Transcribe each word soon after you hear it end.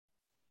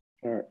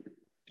All right.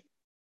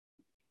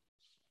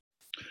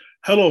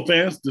 Hello,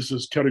 fans. This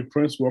is Kelly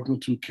Prince. Welcome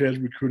to Kedge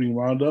Recruiting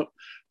Roundup.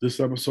 This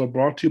episode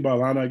brought to you by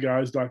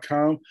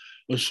IlliniGuys.com,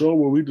 a show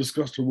where we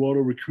discuss the world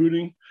of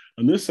recruiting.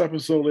 In this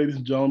episode, ladies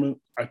and gentlemen,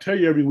 I tell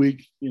you every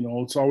week,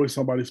 it's always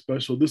somebody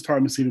special. This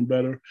time it's even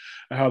better.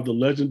 I have the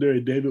legendary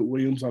David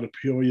Williams out of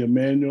Peoria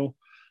Manual.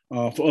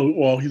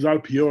 He's out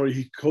of Peoria.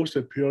 He coached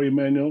at Peoria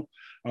Manual.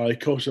 He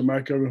coached at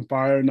McElveen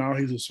Fire. Now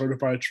he's a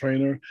certified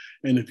trainer.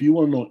 And if you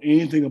want to know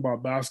anything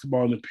about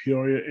basketball in the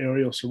Peoria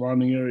area or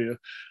surrounding area,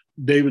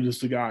 David is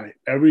the guy.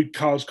 Every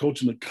college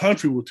coach in the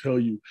country will tell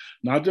you,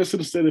 not just in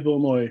the state of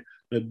Illinois,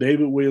 that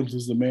David Williams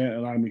is the man,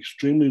 and I'm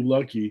extremely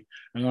lucky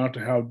and honored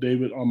to have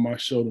David on my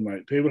show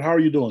tonight. David, how are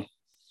you doing?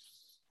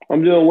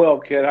 I'm doing well,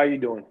 kid. How you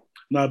doing?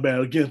 Not bad.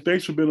 Again,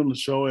 thanks for being on the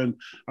show. And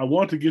I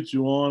wanted to get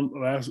you on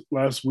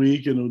last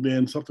week, and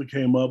then something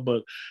came up,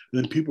 but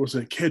then people were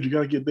saying, Kid, you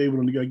got to get David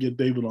on. You got to get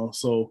David on.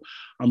 So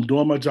I'm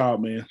doing my job,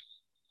 man.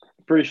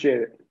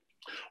 Appreciate it.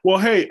 Well,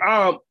 hey,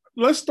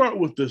 let's start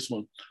with this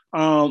one.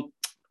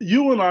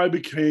 You and I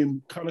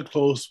became kind of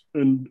close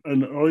in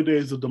the early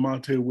days of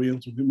Da'Monte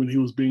Williams when he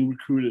was being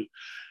recruited.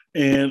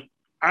 And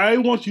I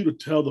want you to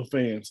tell the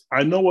fans,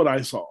 I know what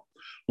I saw.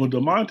 When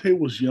Da'Monte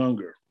was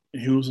younger,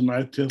 and he was in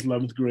 9th, 10th,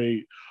 11th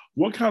grade,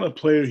 what kind of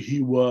player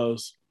he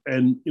was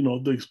and,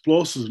 the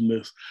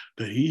explosiveness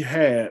that he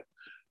had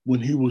when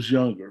he was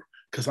younger.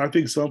 Because I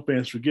think some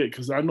fans forget,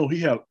 because I know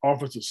he had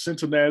offers at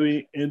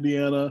Cincinnati,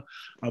 Indiana,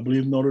 I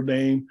believe Notre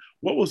Dame.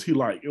 What was he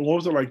like? And what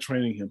was it like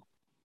training him?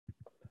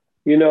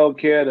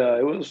 Kid,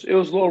 it was a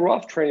little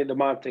rough training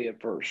Da'Monte at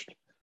first.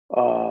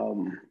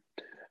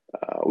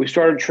 We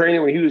started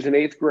training when he was in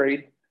 8th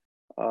grade.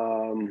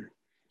 Da'Monte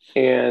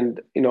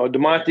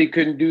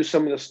couldn't do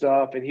some of the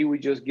stuff, and he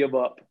would just give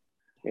up.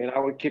 And I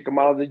would kick him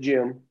out of the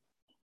gym,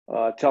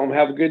 tell him,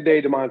 have a good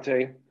day,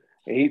 Da'Monte.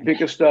 And he'd pick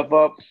his stuff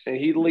up, and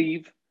he'd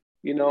leave,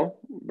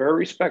 very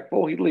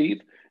respectful. He'd leave,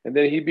 and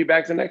then he'd be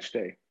back the next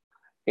day.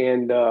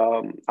 And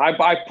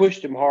I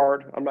pushed him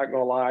hard. I'm not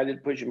going to lie. I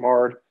did push him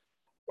hard.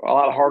 A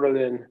lot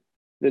harder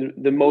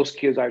than most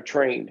kids I've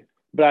trained.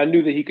 But I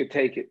knew that he could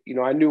take it.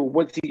 I knew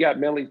once he got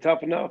mentally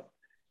tough enough,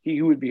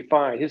 he would be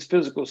fine. His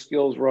physical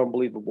skills were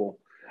unbelievable.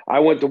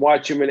 I went to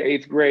watch him in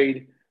 8th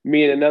grade,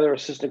 me and another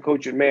assistant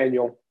coach at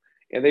Manual,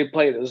 and they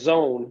played a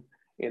zone,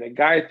 and a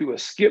guy threw a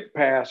skip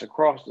pass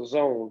across the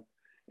zone,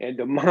 and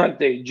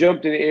Da'Monte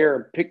jumped in the air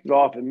and picked it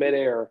off in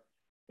midair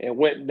and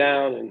went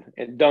down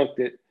and dunked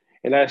it.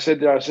 And I said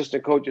to our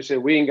assistant coach, I said,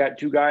 we ain't got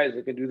two guys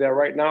that can do that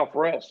right now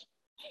for us.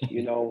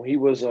 He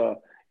was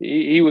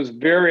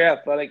very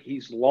athletic.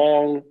 He's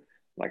long,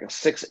 like a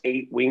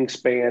 6'8"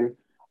 wingspan.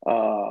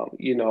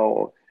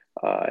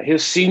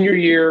 His senior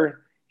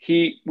year,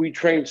 we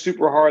trained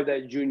super hard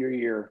that junior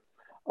year.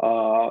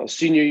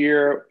 Senior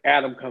year,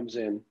 Adam comes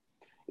in,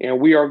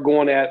 and we are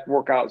going at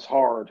workouts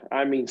hard.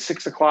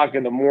 6:00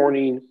 in the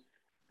morning,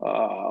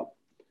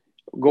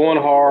 going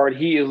hard.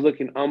 He is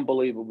looking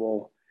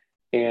unbelievable,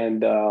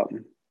 and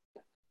then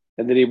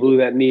he blew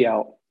that knee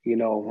out.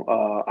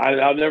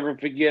 I'll never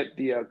forget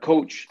the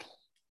coach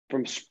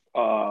from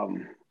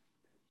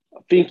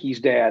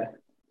Finke's dad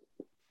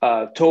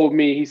told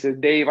me, he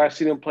said, Dave, I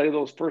seen him play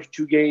those first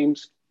 2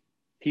 games.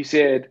 He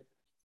said,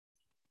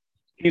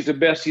 he's the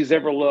best he's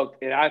ever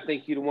looked, and I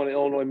think he'd won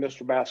Illinois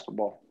Mr.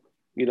 Basketball.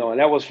 And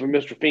that was from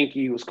Mr. Finke.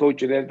 He was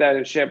coaching at that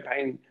at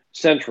Champaign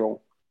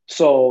Central.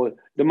 So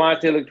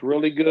Da'Monte looked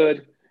really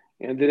good,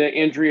 and then an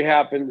injury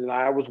happened, and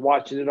I was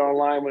watching it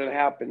online when it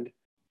happened.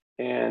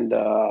 And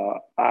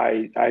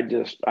I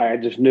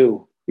just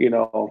knew,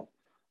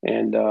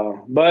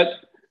 but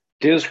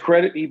to his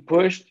credit, he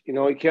pushed, he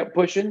kept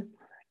pushing.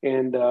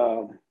 And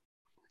to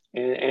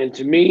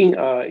me,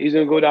 he's going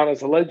to go down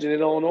as a legend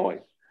in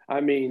Illinois.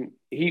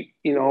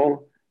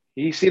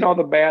 He's seen all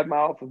the bad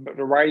mouth,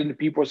 the writing to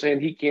people saying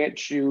he can't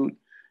shoot,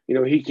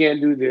 he can't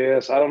do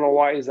this. I don't know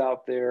why he's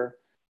out there.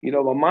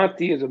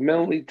 Da'Monte is a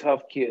mentally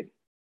tough kid,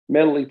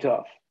 mentally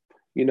tough.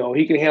 He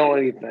can handle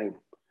anything.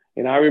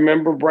 And I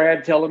remember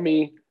Brad telling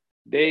me,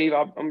 Dave,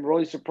 I'm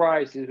really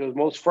surprised because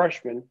most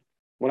freshmen,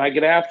 when I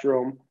get after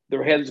them,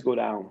 their heads go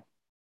down.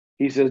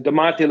 He says,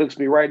 Da'Monte looks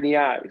me right in the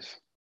eyes.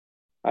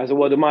 I said,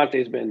 well,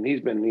 Da'Monte's been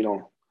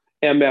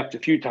MF'd a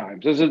few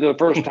times. This is the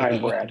first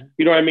time, Brad.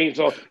 You know what I mean?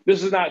 So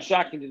this is not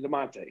shocking to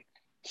Da'Monte.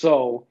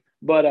 So,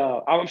 but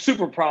I'm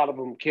super proud of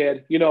him,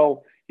 kid.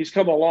 He's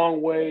come a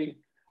long way.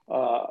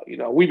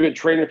 We've been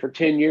training for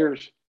 10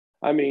 years.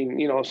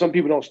 Some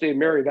people don't stay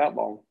married that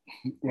long,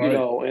 right.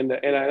 And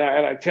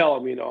I tell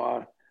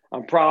them,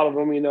 I'm proud of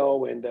them, and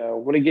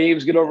when the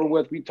games get over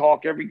with, we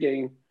talk every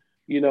game,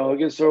 it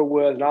gets over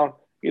with. Now,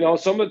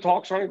 some of the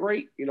talks aren't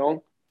great,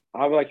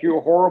 I'm like,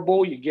 you're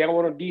horrible. You get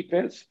on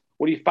defense.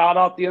 When he fouled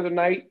out the other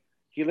night,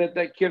 he let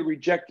that kid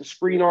reject the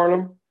screen on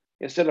him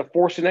instead of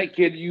forcing that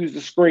kid to use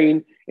the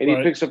screen, and he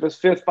picks up his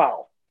 5th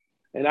foul.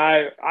 And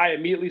I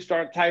immediately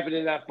started typing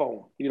in that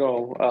phone,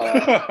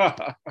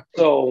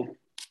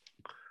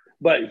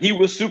 But he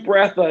was super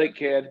athletic,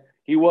 kid.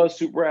 He was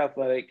super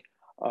athletic,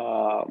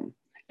 and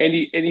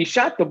he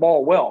shot the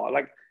ball well.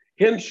 Like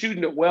him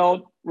shooting it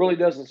well really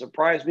doesn't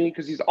surprise me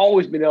because he's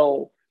always been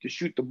able to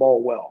shoot the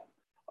ball well.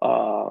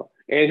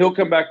 And he'll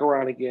come back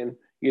around again,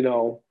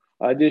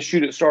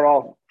 didn't start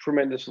off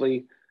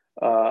tremendously.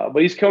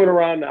 But he's coming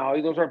around now.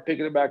 He's going to start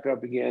picking it back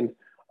up again.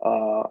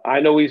 I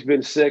know he's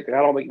been sick.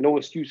 I don't make no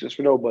excuses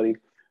for nobody.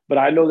 But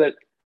I know that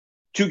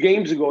 2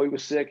 games ago he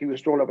was sick. He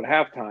was thrown up at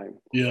halftime.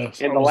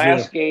 Yes. And the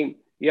last game,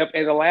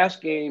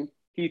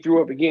 he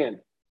threw up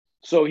again.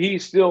 So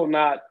he's still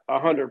not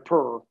 100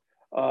 per.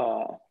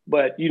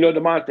 But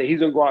Da'Monte, he's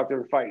going to go out there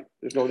and fight.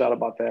 There's no doubt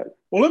about that.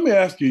 Well, let me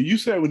ask you, you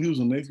said when he was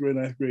in 8th grade,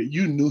 9th grade,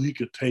 you knew he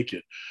could take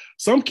it.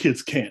 Some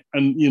kids can't.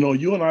 And,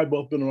 you and I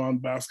both been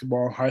around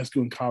basketball, high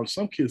school and college.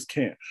 Some kids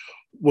can't.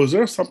 Was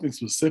there something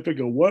specific,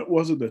 or what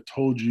was it that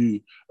told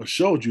you or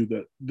showed you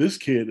that this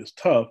kid is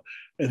tough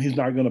and he's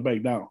not going to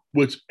back down?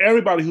 Which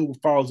everybody who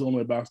follows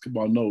Illinois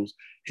basketball knows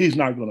he's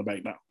not going to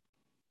back down.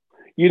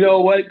 You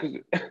know what? Because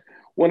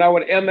when I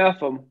would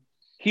MF him,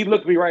 he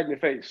looked me right in the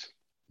face.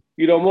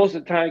 Most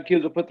of the time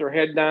kids will put their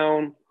head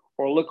down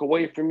or look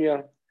away from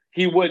you.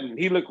 He wouldn't.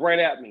 He looked right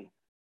at me,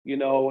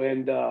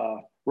 and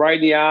right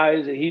in the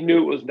eyes. And he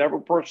knew it was never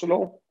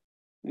personal.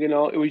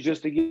 It was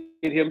just to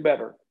get him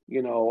better,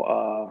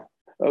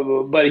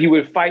 but he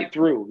would fight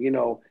through,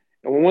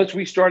 And once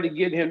we started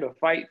getting him to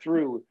fight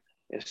through,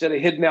 instead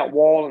of hitting that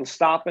wall and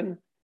stopping,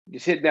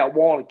 just hitting that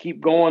wall and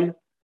keep going,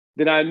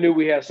 then I knew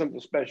we had something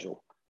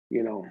special,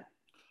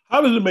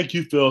 How did it make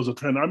you feel as a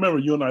trainer? I remember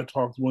you and I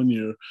talked one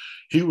year.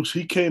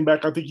 He came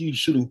back, I think he was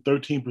shooting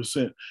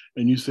 13%.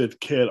 And you said,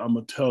 Ked, I'm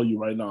going to tell you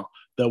right now,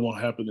 that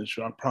won't happen this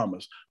year, I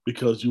promise,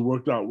 because you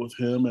worked out with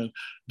him. And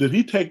did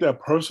he take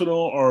that personal,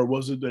 or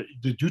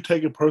did you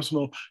take it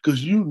personal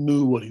because you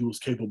knew what he was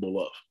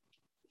capable of?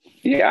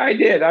 Yeah, I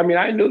did. I mean,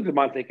 I knew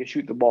Da'Monte could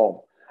shoot the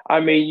ball.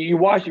 I mean, you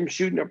watch him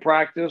shooting at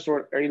practice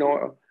or at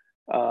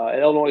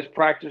Illinois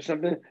practice or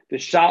something. The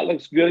shot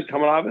looks good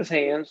coming out of his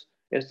hands.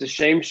 It's the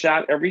same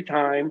shot every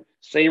time,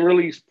 same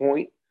release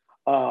point.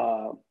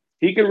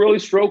 He can really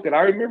stroke it.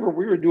 I remember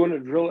we were doing a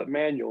drill at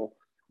Manual.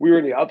 We were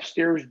in the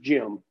upstairs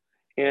gym,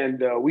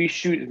 and we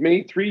shoot as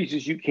many threes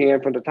as you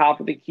can from the top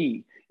of the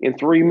key in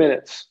 3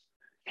 minutes.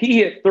 He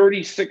hit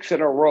 36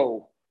 in a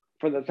row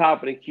from the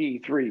top of the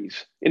key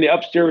threes in the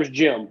upstairs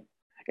gym.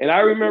 And I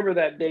remember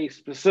that day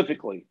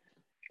specifically.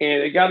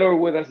 And it got over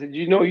with. I said,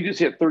 you just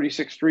hit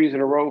 36 threes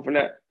in a row from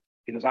that.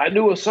 He goes, I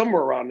knew it was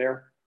somewhere around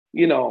there,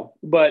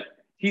 but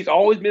he's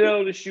always been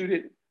able to shoot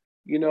it,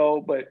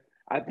 but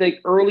I think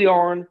early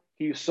on,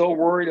 he was so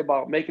worried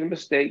about making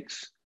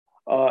mistakes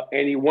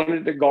and he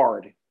wanted to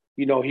guard.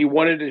 He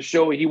wanted to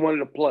show he wanted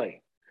to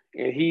play.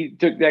 And he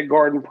took that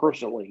guarding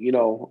personally,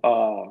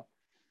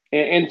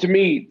 and to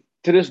me,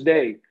 to this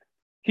day,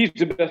 he's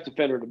the best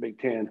defender in the Big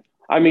Ten.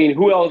 I mean,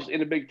 who else in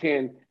the Big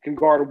Ten can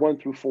guard 1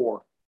 through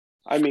 4?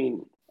 I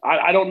mean,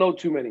 I don't know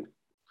too many.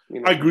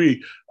 I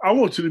agree. I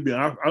want you to be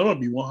honest. I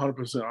want to be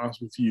 100%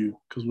 honest with you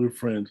because we're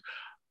friends.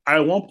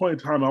 At one point in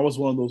time, I was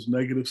one of those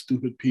negative,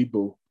 stupid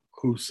people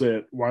who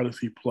said, why does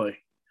he play?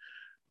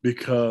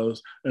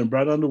 And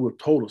Brad Underwood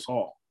told us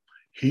all,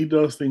 he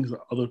does things that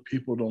other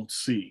people don't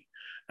see.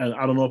 And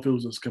I don't know if it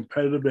was his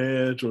competitive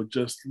edge or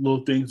just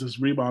little things, this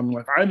rebounding.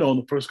 Like I know in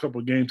the first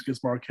couple of games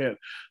against Marquette,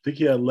 I think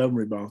he had 11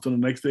 rebounds.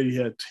 And the next day he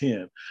had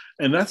 10.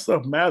 And that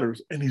stuff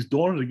matters. And he's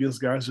doing it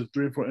against guys that are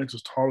 3 or 4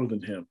 inches taller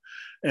than him.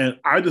 And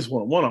I just I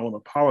want to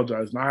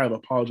apologize. And I have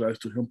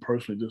apologized to him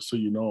personally, just so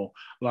you know.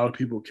 A lot of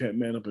people can't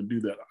man up and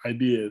do that. I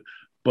did.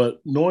 But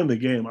knowing the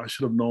game, I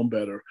should have known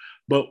better.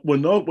 But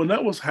when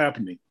that was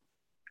happening,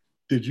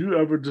 did you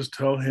ever just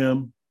tell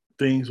him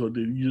things, or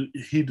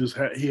he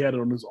had it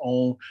on his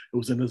own? It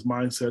was in his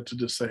mindset to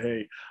just say,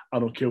 hey, I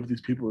don't care what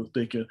these people are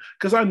thinking,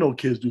 because I know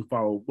kids do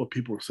follow what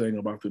people are saying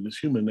about them. It's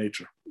human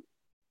nature.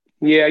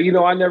 Yeah,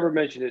 I never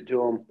mentioned it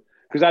to him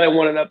because I didn't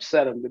want to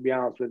upset him, to be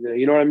honest with you.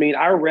 You know what I mean?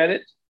 I read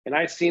it and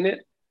I seen it,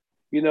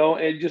 and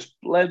it just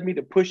led me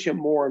to push him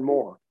more and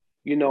more.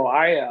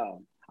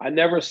 I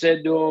never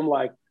said to him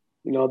like,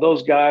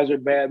 those guys are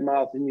bad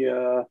mouthing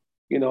you.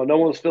 No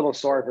one's feeling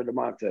sorry for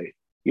Da'Monte.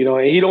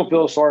 And he don't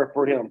feel sorry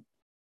for him.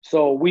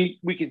 So we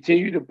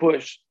continue to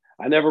push.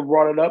 I never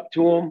brought it up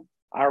to him.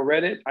 I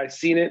read it. I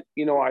seen it.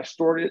 I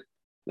stored it.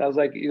 And I was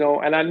like,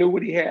 and I knew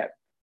what he had.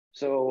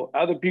 So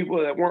other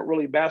people that weren't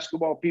really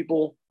basketball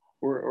people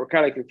were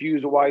kind of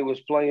confused why he was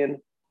playing.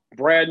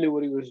 Brad knew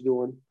what he was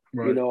doing.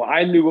 Right.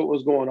 I knew what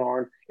was going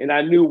on. And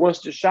I knew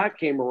once the shot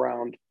came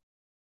around,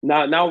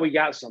 now we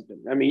got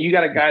something. I mean, you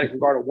got a guy that can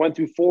guard a 1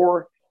 through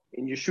 4,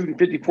 and you're shooting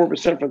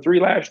 54% from 3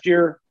 last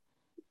year.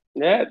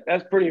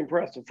 That's pretty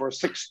impressive for a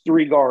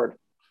 6'3" guard.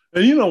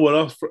 And you know what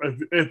else?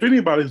 If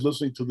anybody's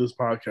listening to this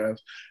podcast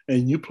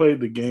and you played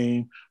the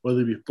game,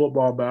 whether it be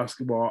football,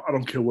 basketball, I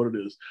don't care what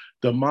it is,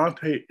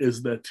 Da'Monte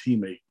is that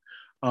teammate.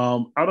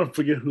 I don't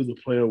forget who the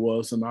player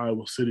was in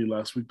Iowa City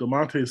last week.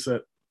 Da'Monte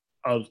set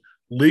a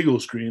legal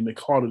screen. They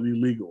called it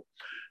illegal.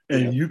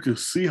 And you could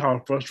see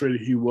how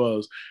frustrated he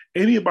was.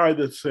 Anybody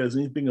that says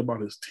anything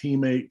about his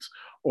teammates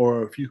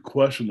or if you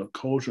question the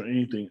coach or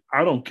anything,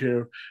 I don't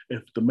care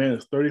if the man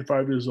is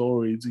 35 years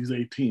old or he's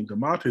 18.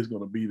 Damonte's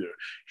going to be there.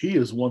 He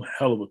is one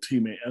hell of a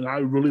teammate. And I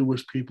really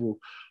wish people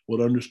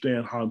would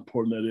understand how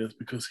important that is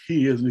because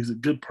he is, and he's a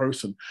good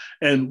person.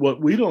 And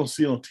what we don't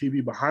see on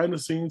TV behind the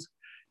scenes,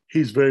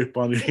 he's very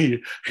funny.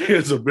 He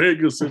has a very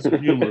good sense of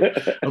humor.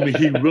 I mean,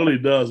 he really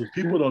does. And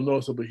people don't know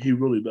it, but he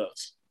really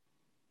does.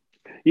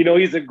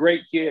 He's a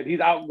great kid. He's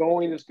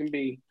outgoing as can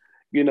be.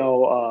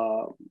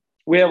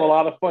 We have a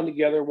lot of fun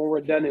together when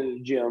we're done in the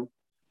gym.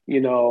 He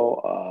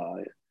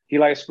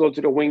likes to go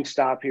to the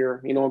Wingstop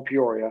here, in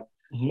Peoria.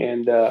 Mm-hmm.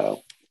 And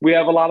we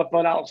have a lot of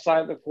fun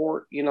outside the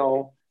court,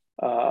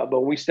 but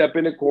when we step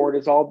into court,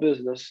 it's all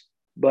business.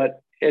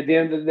 But at the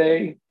end of the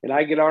day, and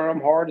I get on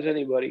him hard as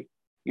anybody,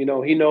 he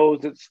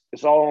knows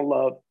it's all in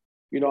love.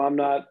 I'm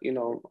not,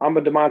 I'm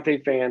a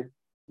Damonte fan,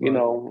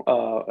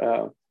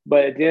 right.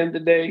 But at the end of the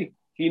day,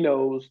 he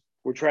knows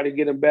we're trying to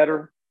get him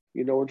better.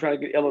 We're trying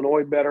to get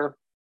Illinois better,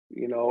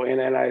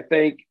 and I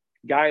think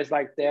guys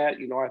like that,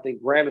 I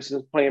think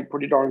Granderson's playing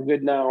pretty darn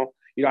good now.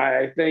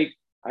 I think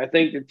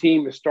the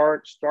team is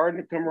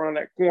starting to come around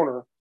that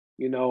corner,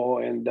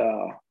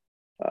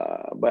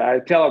 but I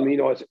tell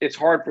him, it's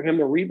hard for him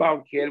to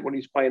rebound kid when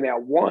he's playing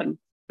that one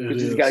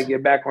because he's got to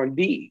get back on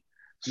D.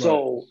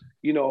 So,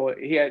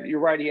 right. You're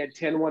right. He had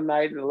 10 one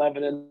night and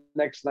 11 the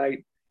next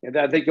night. And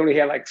I think he only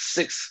had like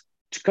 6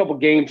 a couple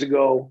games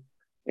ago.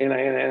 And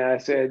I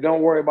said,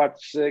 don't worry about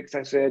the 6.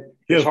 I said,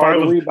 it's hard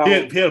to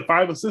rebound. He had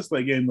 5 assists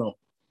that game, though.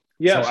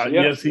 Yes. So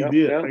yes, he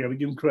did. I got to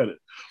give him credit.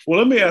 Well,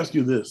 let me ask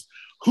you this.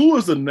 Who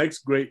is the next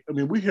great? I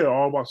mean, we hear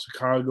all about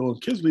Chicago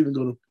and kids even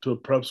go to a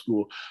prep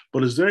school.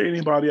 But is there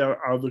anybody out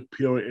of the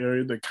Peoria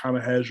area that kind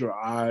of has your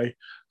eye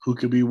who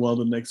could be one of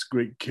the next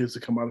great kids to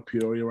come out of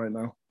Peoria right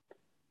now?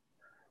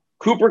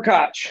 Cooper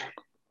Koch.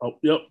 Oh,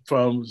 yep.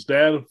 From his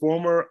dad, a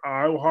former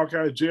Iowa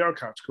Hawkeye, J.R.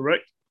 Koch,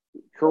 correct?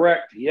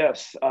 Correct,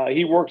 yes.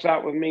 He works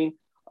out with me.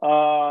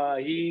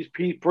 He's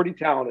pretty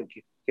talented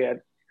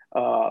kid.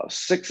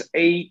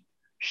 6'8",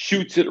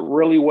 shoots it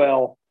really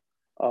well.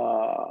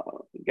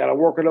 Got to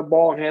work on the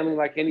ball handling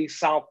like any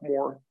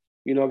sophomore.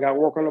 Got to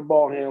work on the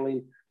ball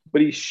handling.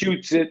 But he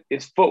shoots it.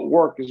 His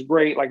footwork is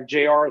great. Like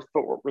JR's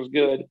footwork was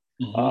good.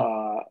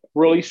 Mm-hmm.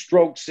 Really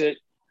strokes it.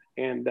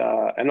 And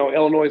I know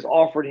Illinois has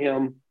offered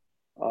him.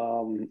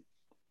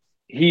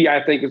 He,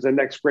 I think, is the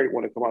next great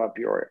one to come out of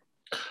Peoria.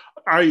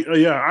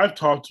 I've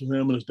talked to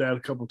him and his dad a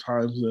couple of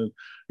times, and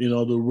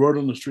the word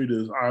on the street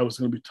is Iowa's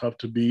going to be tough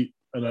to beat.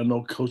 And I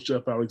know Coach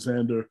Jeff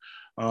Alexander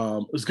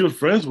is good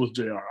friends with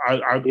JR.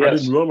 I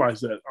didn't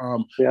realize that.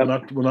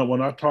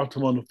 When I talked to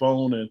him on the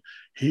phone, and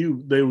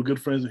they were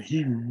good friends, and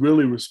he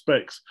really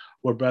respects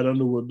what Brad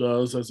Underwood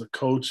does as a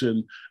coach,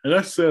 and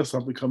that says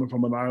something coming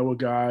from an Iowa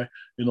guy.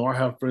 I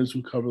have friends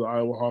who cover the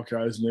Iowa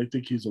Hawkeyes, and they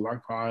think he's a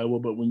lock for Iowa.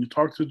 But when you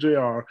talk to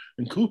JR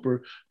and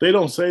Cooper, they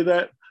don't say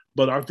that.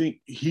 But I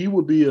think he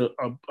would be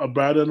a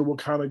Brad Underwood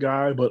kind of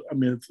guy. But I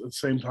mean, at the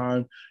same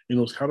time,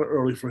 it's kind of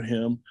early for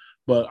him.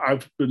 But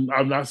I've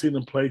not seen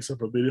him play except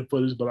for video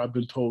footage, but I've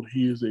been told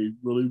he is a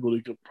really,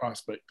 really good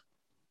prospect.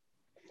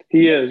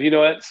 He is.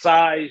 That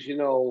size,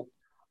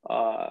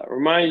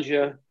 reminds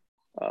you,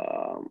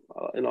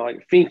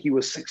 like Finke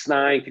was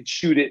 6'9", could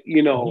shoot it,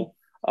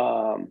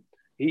 Mm-hmm.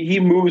 He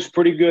moves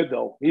pretty good,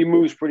 though. He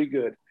moves pretty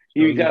good.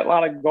 He's got a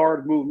lot of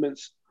guard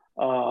movements.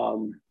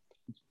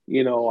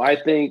 I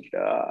think,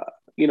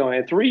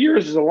 and 3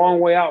 years is a long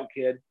way out,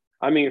 kid.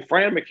 I mean,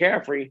 Fran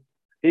McCaffrey,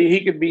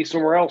 he could be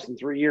somewhere else in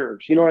 3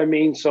 years. You know what I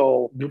mean?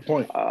 So good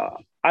point.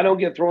 I don't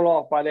get thrown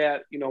off by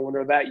that, when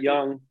they're that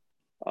young.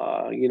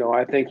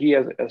 I think he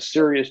has a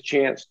serious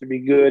chance to be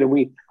good. And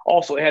we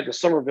also had the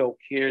Somerville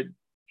kid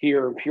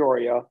here in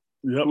Peoria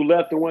who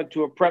left and went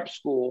to a prep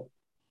school.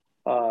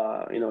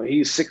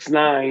 He's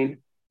 6'9",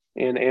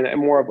 and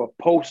more of a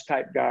post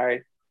type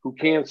guy who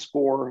can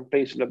score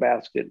facing the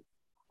basket.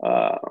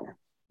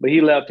 But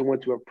he left and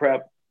went to a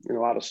prep,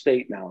 out of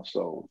state now.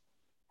 So,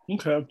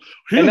 okay.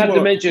 And not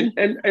to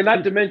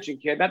mention,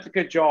 kid, not to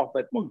cut you off,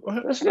 but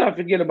let's not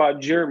forget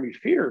about Jeremy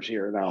Fears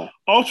here now.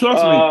 Oh,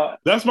 trust me,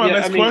 that's my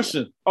next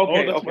question.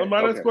 Okay, that's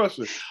my next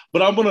question.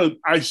 But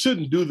I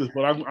shouldn't do this,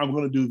 but I'm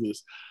gonna do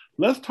this.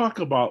 Let's talk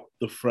about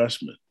the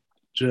freshman,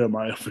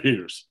 Jeremiah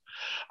Fears.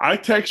 I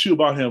text you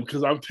about him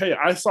because I'll tell you,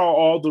 I saw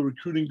all the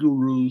recruiting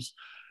gurus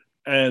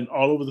and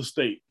all over the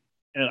state.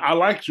 And I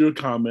liked your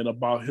comment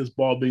about his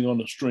ball being on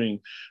the string.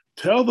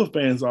 Tell the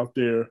fans out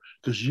there,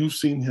 because you've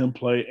seen him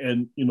play,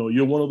 and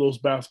you're one of those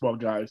basketball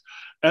guys.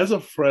 As a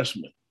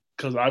freshman,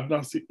 because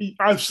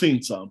I've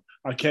seen some.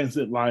 I can't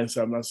sit lie and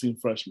say I've not seen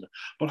freshmen.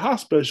 But how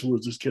special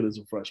was this kid as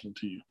a freshman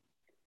to you?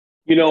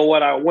 You know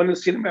what? I went to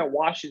see him at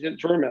Washington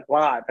tournament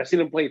live. I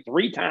seen him play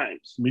 3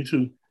 times. Me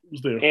too. I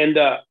was there. And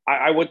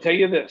I would tell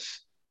you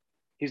this: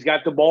 he's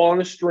got the ball on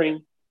the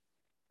string.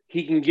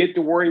 He can get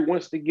to where he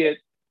wants to get.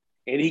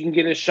 And he can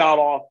get his shot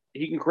off.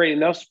 He can create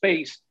enough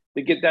space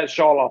to get that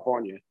shot off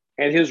on you.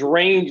 And his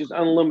range is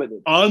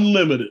unlimited.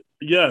 Unlimited.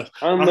 Yes,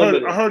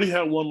 Unlimited. I heard he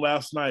had one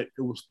last night.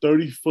 It was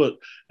 30 foot,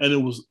 and it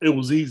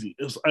was easy.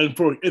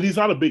 And he's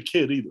not a big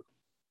kid either.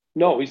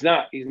 No, he's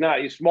not. He's not.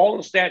 He's small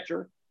in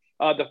stature.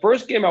 The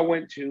first game I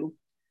went to,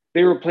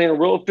 they were playing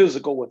real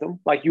physical with him,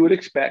 like you would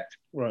expect.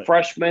 Right.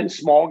 Freshman,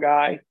 small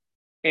guy,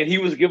 and he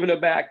was giving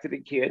it back to the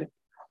kid.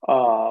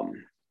 And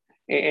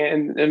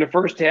in the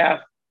first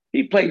half,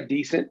 he played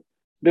decent.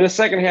 Then the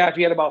second half,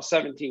 he had about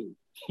 17.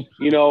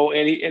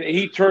 And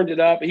he turned it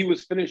up. He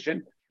was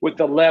finishing with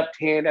the left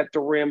hand at the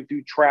rim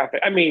through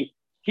traffic. I mean,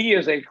 he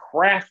is a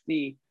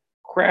crafty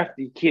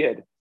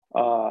kid.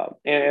 And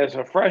as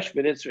a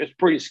freshman, it's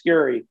pretty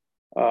scary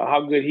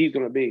how good he's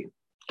going to be.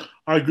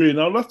 I agree.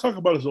 Now let's talk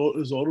about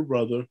his older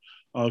brother,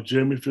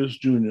 Jeremy Fish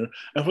Jr.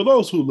 And for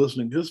those who are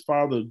listening, his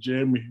father,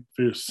 Jeremy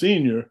Fish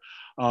Sr.,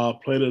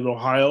 played at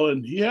Ohio,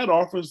 and he had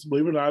offers,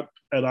 believe it or not,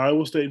 at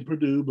Iowa State and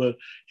Purdue, but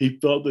he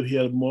felt that he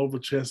had more of a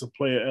chance to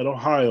play at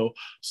Ohio.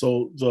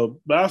 So the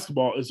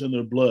basketball is in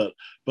their blood.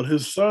 But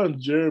his son,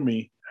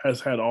 Jeremy, has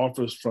had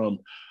offers from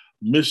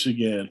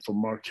Michigan, from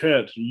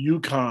Marquette,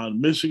 UConn,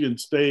 Michigan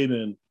State,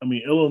 and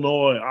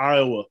Illinois,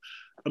 Iowa.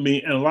 And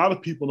a lot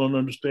of people don't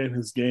understand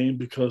his game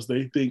because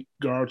they think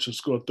guards should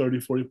score 30,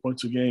 40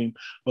 points a game.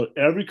 But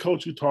every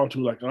coach you talk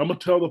to, like I'm going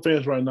to tell the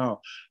fans right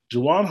now,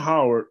 Juwan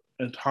Howard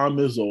and Tom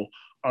Izzo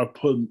are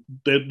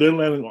they're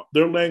laying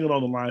it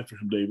on the line for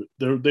him, David.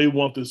 They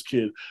want this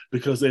kid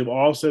because they've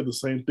all said the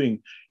same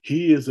thing.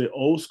 He is an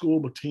old school,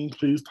 but team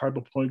please type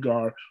of point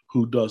guard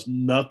who does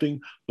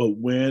nothing but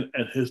win,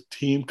 and his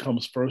team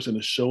comes first, and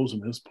it shows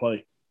in his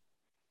play.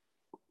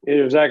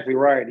 You're exactly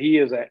right. He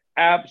is an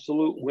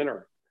absolute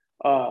winner.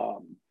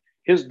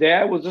 His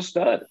dad was a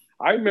stud.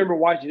 I remember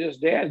watching his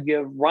dad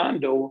give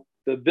Rondo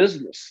the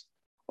business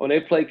when they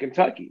played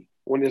Kentucky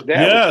when his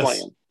dad was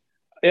playing.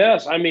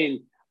 Yes, I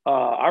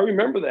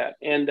remember that.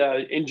 And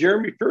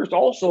Jeremy Fish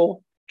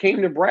also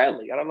came to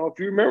Bradley. I don't know if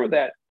you remember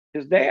that.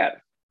 His dad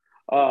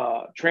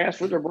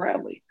transferred to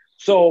Bradley.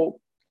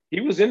 So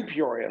he was in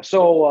Peoria.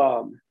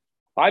 So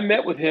I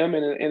met with him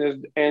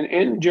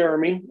and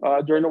Jeremy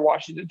during the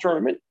Washington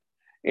tournament.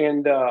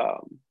 And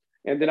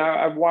then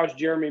I've watched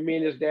Jeremy, me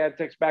and his dad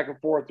text back and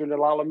forth during the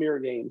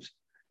Lalamere games,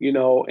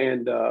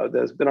 and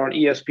that's been on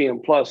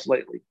ESPN Plus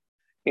lately.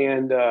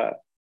 And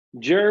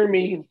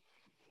Jeremy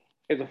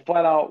is a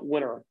flat-out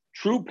winner.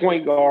 True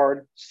point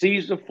guard,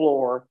 sees the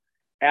floor,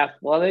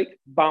 athletic,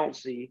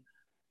 bouncy,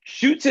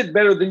 shoots it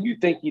better than you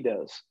think he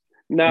does.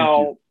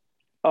 Now,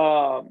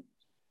 a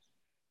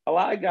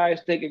lot of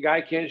guys think a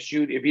guy can't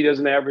shoot if he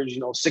doesn't average,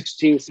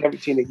 16,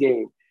 17 a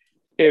game.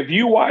 If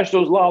you watch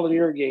those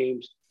Lalamere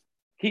games,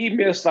 he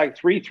missed like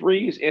 3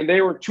 threes, and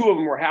two of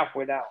them were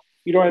halfway down.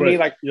 You know what I mean?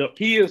 Like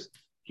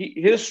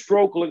his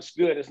stroke looks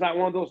good. It's not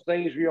one of those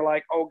things where you're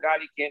like, oh God,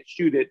 he can't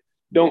shoot it.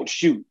 Don't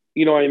shoot.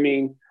 You know what I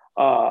mean?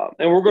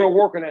 And we're going to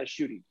work on that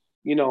shooting,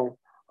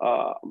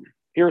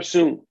 here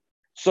soon.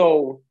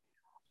 So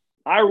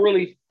I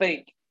really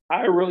think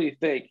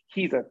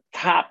he's a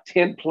top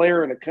 10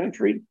 player in the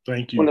country.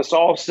 Thank you. When it's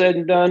all said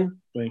and done.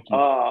 Thank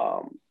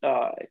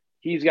you.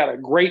 He's got a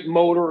great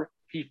motor.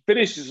 He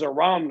finishes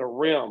around the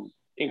rim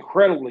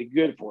incredibly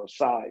good for his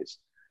size.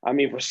 For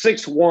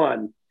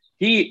 6'1",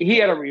 he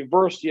had a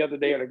reverse the other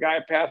day, and a guy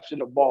passed him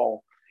the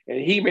ball, and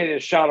he made a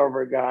shot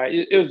over a guy.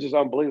 It was just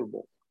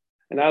unbelievable.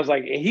 And I was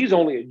like, and he's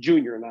only a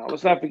junior now.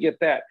 Let's not forget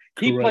that.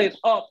 He played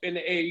up in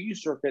the AAU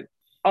circuit,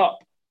 up.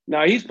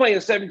 Now, he's playing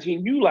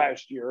 17U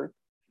last year,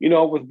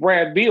 with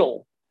Brad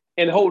Beal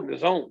and holding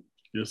his own.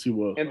 Yes, he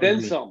was. And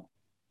then some.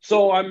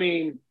 So,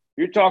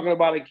 you're talking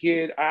about a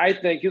kid. I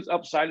think his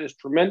upside is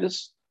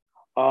tremendous,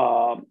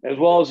 as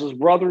well as his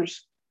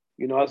brothers.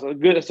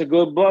 It's a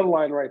good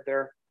bloodline right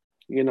there.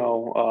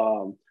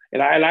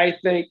 And I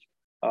think,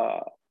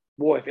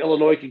 if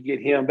Illinois could get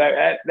him,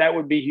 that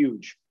would be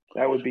huge.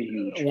 That would be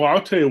huge. Well,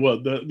 I'll tell you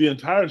what, the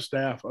entire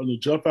staff under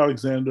Jeff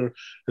Alexander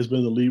has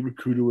been the lead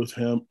recruiter with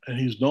him, and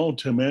he's known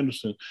Tim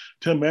Anderson.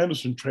 Tim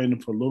Anderson trained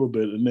him for a little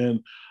bit, and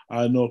then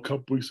I know a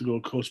couple weeks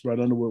ago, Coach Brad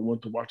Underwood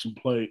went to watch him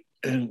play.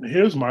 And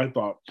here's my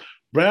thought.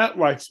 Brad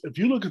likes, if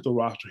you look at the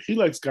roster, he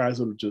likes guys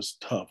that are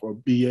just tough or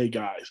BA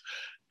guys.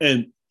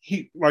 And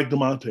he, like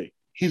DeMonte,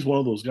 he's one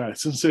of those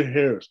guys. Sincere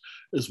Harris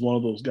is one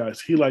of those guys.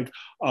 He like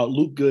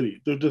Luke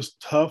Goody. They're just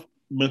tough,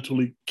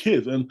 mentally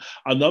kids. And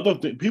another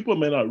thing, people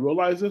may not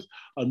realize this,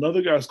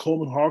 another guy is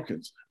Coleman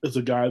Hawkins. Is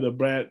a guy that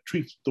Brad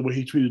treats the way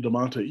he treated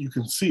DeMonte. You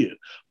can see it.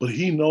 But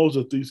he knows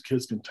that these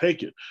kids can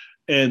take it.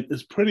 And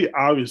it's pretty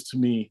obvious to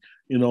me,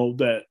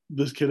 that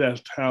this kid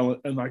has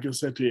talent. And like I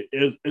said to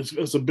you,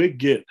 it's a big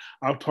get.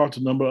 I've talked to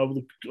a number of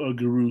the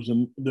gurus,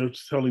 and they're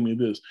telling me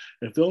this.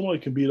 If Illinois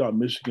can beat out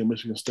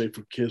Michigan State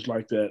for kids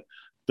like that,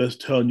 that's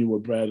telling you where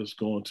Brad is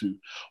going to.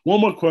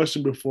 One more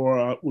question before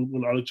I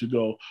let you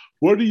go.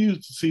 Where do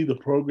you see the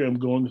program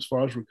going as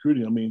far as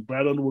recruiting?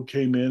 Brad Underwood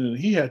came in, and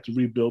he had to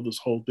rebuild this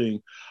whole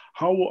thing.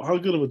 How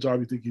good of a job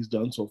do you think he's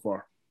done so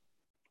far?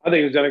 I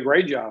think he's done a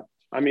great job.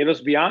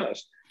 Let's be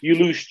honest. You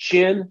lose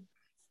Chin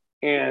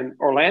and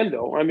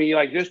Orlando.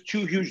 Just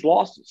 2 huge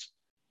losses.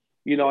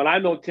 And I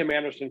know Tim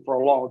Anderson for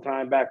a long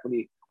time back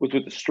when was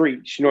with the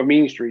streets,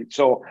 Mean Street.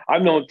 So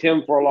I've known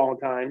Tim for a long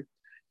time,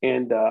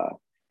 and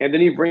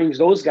then he brings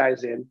those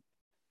guys in,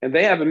 and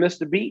they haven't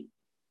missed a beat.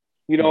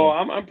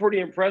 I'm pretty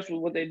impressed with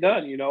what they've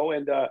done.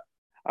 And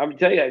I'm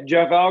tell you,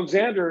 Jeff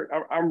Alexander,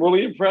 I'm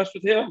really impressed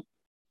with him.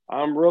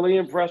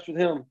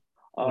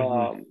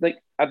 I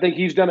think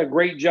he's done a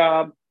great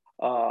job.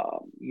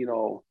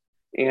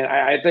 And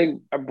I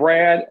think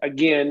Brad,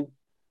 again,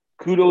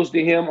 kudos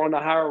to him on the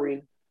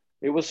hiring.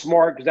 It was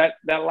smart because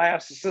that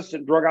last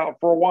assistant drug out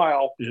for a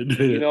while.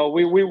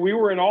 We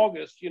were in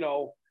August.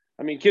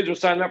 Kids were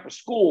signing up for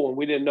school, and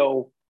we didn't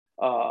know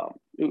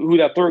who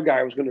that third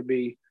guy was going to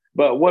be.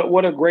 But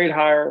what a great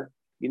hire.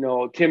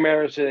 Tim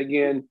Anderson,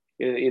 again,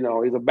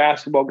 he's a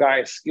basketball guy,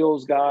 a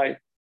skills guy.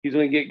 He's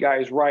going to get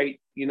guys right,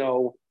 and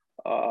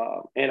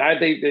I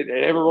think they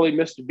never really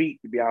missed a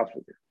beat, to be honest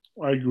with you.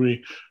 I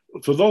agree.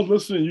 For those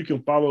listening, you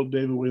can follow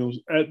David Williams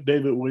at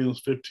David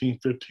Williams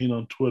 1515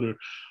 on Twitter.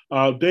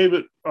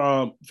 David,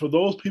 for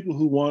those people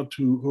who are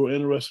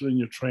interested in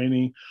your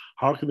training,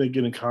 how can they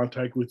get in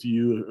contact with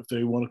you if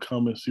they want to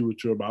come and see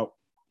what you're about?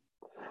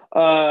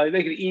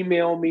 They can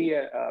email me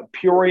at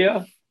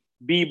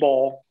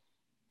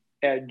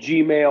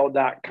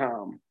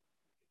PeoriaBball@gmail.com.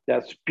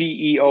 That's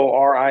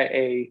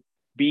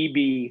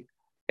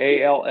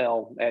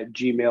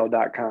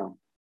PeoriaBball@gmail.com.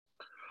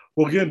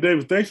 Well, again,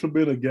 David, thanks for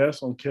being a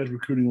guest on Catch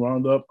Recruiting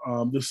Roundup.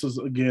 This is,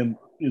 again,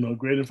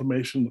 great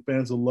information. The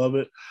fans will love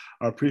it.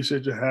 I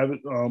appreciate you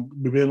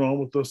being on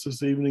with us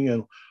this evening,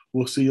 and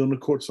we'll see you on the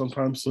court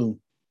sometime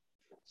soon.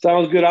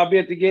 Sounds good. I'll be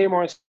at the game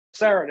on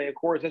Saturday, of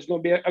course. It's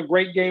going to be a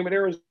great game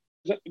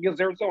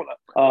against Arizona.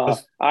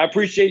 I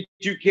appreciate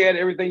you, Ked,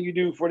 everything you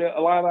do for the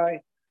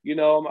Illini.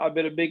 I've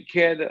been a big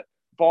Ked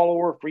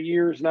follower for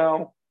years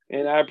now,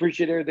 and I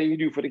appreciate everything you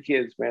do for the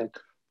kids, man.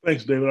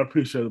 Thanks, David. I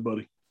appreciate it,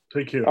 buddy.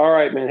 Take care. All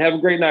right, man. Have a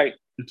great night.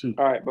 You too.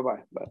 All right. Bye-bye. Bye.